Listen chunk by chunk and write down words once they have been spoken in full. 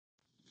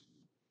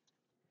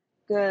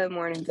Good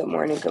morning, good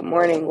morning, good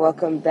morning.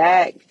 Welcome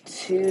back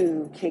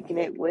to Kicking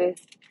It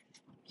with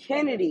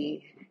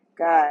Kennedy.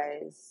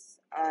 Guys,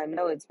 I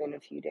know it's been a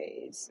few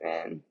days,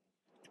 and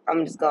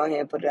I'm just going ahead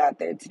and put it out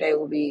there. Today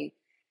will be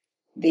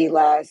the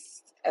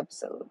last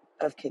episode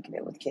of Kicking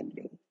It with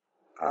Kennedy.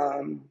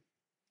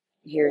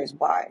 Here's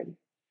why.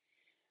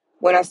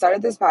 When I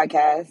started this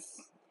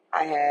podcast,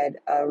 I had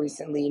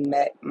recently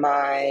met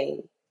my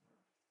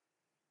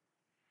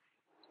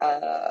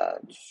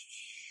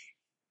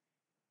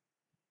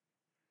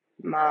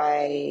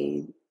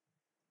my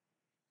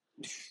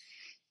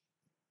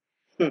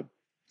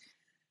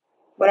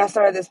when I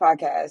started this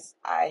podcast,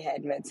 I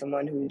had met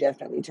someone who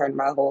definitely turned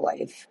my whole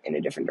life in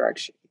a different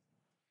direction.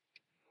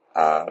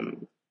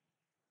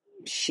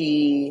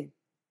 She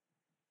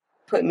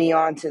put me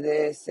onto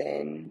this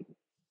and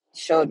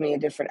showed me a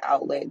different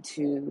outlet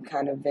to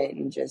kind of vent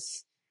and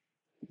just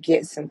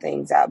get some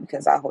things out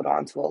because I hold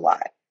on to a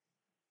lot.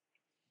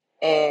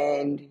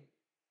 And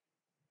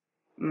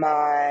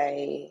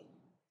my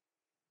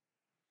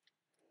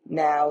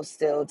now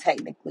still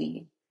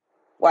technically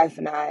wife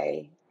and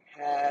I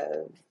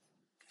have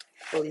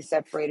fully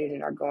separated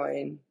and are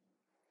going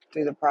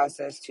through the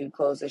process to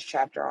close this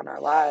chapter on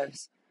our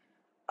lives.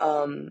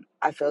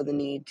 I feel the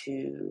need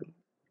to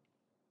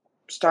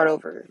start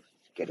over,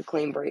 get a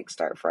clean break,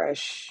 start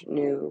fresh,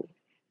 new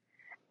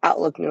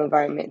outlook, new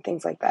environment,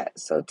 things like that.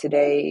 So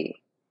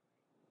today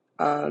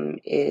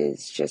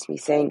is just me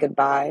saying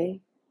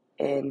goodbye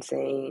and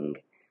saying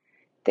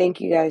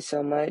thank you guys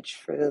so much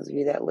for those of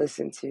you that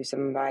listen to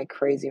some of my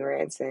crazy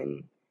rants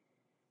and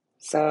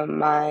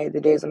the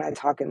days when I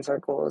talk in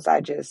circles.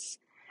 I just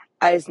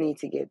need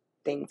to get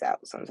things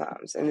out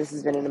sometimes. And this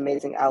has been an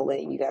amazing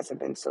outlet and you guys have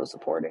been so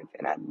supportive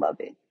and I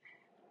love it.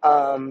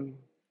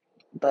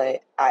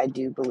 But I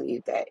do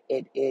believe that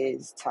it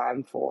is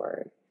time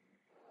for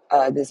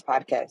this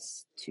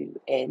podcast to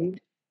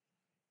end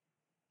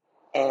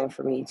and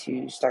for me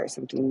to start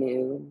something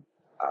new.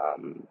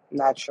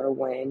 Not sure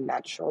when,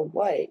 not sure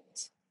what,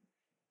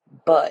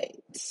 but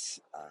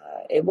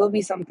it will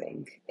be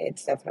something.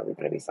 It's definitely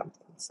going to be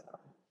something. So,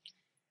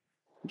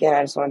 again,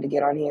 I just wanted to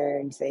get on here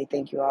and say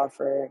thank you all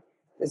for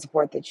the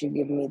support that you've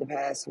given me the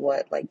past,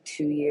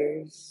 2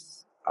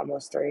 years,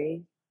 almost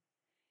 3.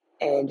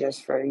 And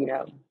just for,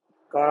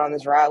 going on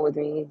this ride with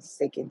me,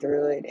 sticking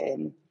through it,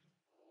 and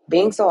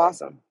being so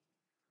awesome.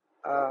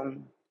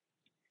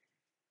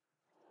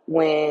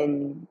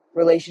 When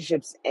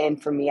relationships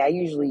end for me, I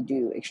usually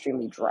do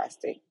extremely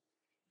drastic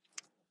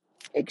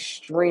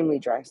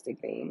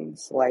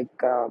things like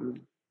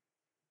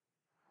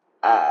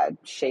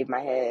shave my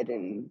head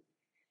and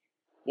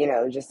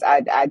just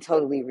I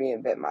totally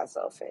reinvent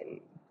myself.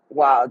 And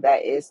while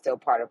that is still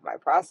part of my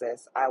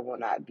process, I will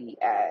not be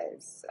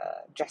as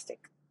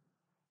drastic.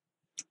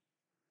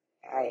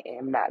 I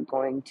am not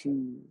going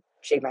to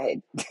shave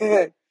my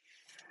head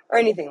or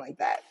anything like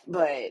that,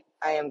 but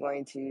I am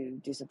going to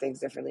do some things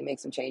differently, make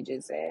some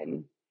changes,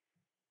 and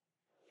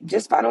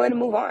just find a way to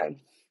move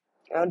on.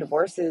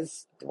 Divorce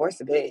is a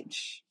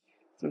bitch.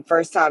 It's my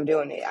first time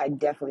doing it. I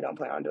definitely don't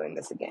plan on doing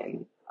this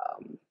again.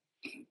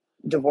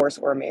 Divorce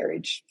or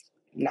marriage,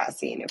 not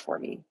seeing it for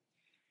me.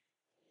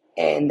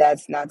 And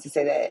that's not to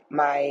say that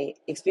my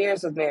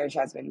experience with marriage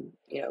has been,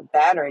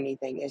 bad or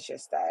anything. It's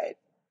just that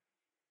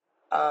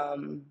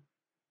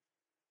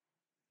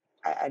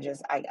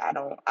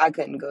I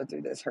couldn't go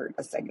through this hurt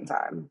a second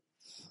time.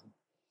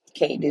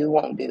 Can't do,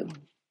 won't do.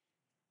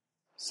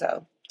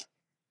 So,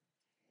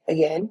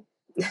 again,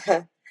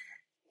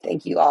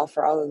 thank you all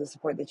for all of the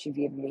support that you've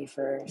given me,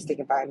 for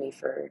sticking by me,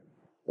 for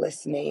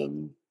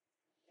listening,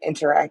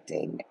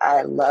 interacting.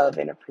 I love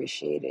and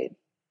appreciate it.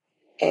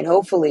 And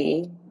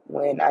hopefully,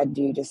 when I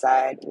do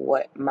decide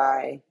what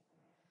my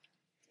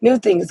new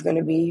thing is going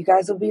to be, you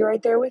guys will be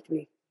right there with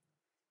me.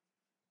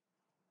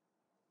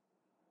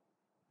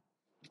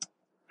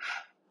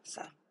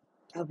 So,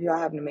 I hope you all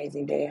have an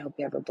amazing day. I hope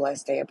you have a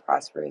blessed day, a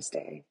prosperous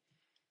day.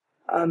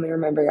 And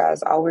remember,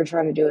 guys, all we're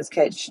trying to do is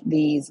catch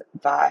these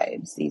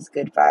vibes, these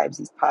good vibes,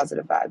 these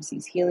positive vibes,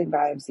 these healing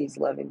vibes, these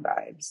loving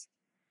vibes.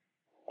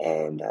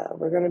 And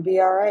we're going to be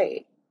all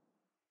right.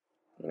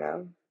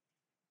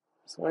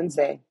 It's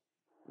Wednesday.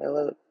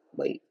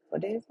 Wait,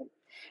 what day is it?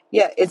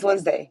 Yeah, it's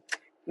Wednesday,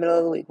 middle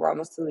of the week. We're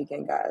almost to the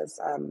weekend, guys.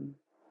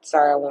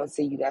 Sorry I won't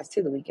see you guys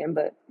to the weekend,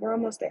 but we're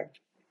almost there.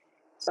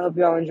 So I hope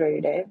you all enjoy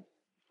your day.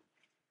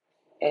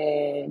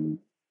 And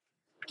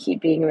keep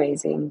being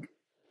amazing.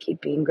 Keep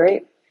being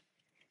great.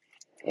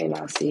 And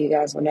I'll see you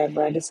guys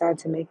whenever I decide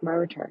to make my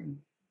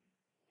return.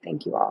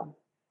 Thank you all.